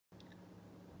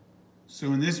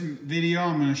So in this video,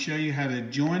 I'm going to show you how to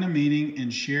join a meeting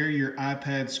and share your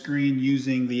iPad screen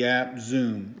using the app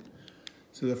Zoom.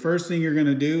 So the first thing you're going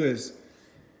to do is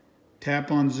tap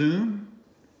on Zoom,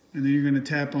 and then you're going to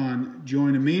tap on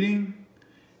Join a Meeting,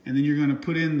 and then you're going to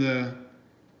put in the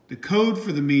code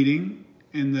for the meeting,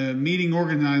 and the meeting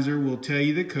organizer will tell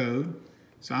you the code.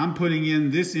 So I'm putting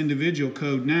in this individual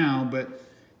code now, but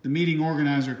the meeting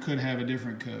organizer could have a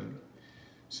different code.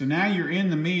 So now you're in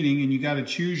the meeting and you got to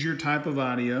choose your type of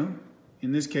audio.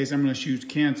 In this case, I'm going to choose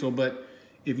cancel, but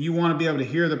if you want to be able to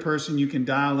hear the person, you can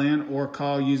dial in or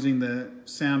call using the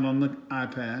sound on the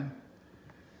iPad.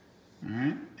 All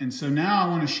right, and so now I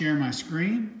want to share my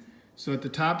screen. So at the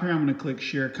top here, I'm going to click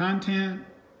Share Content,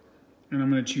 and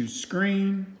I'm going to choose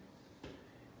Screen,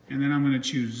 and then I'm going to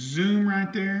choose Zoom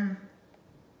right there,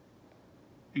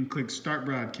 and click Start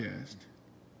Broadcast.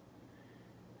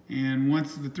 And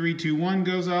once the 3, 2, 1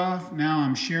 goes off, now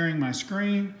I'm sharing my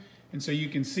screen. And so you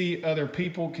can see other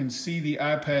people can see the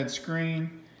iPad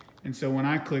screen. And so when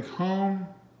I click Home,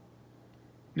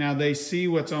 now they see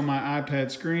what's on my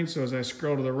iPad screen. So as I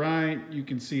scroll to the right, you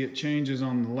can see it changes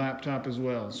on the laptop as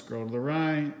well. Scroll to the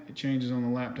right, it changes on the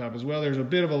laptop as well. There's a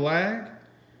bit of a lag.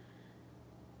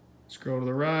 Scroll to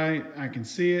the right, I can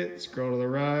see it. Scroll to the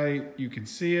right, you can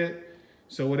see it.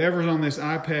 So whatever's on this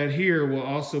iPad here will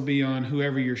also be on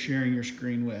whoever you're sharing your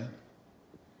screen with.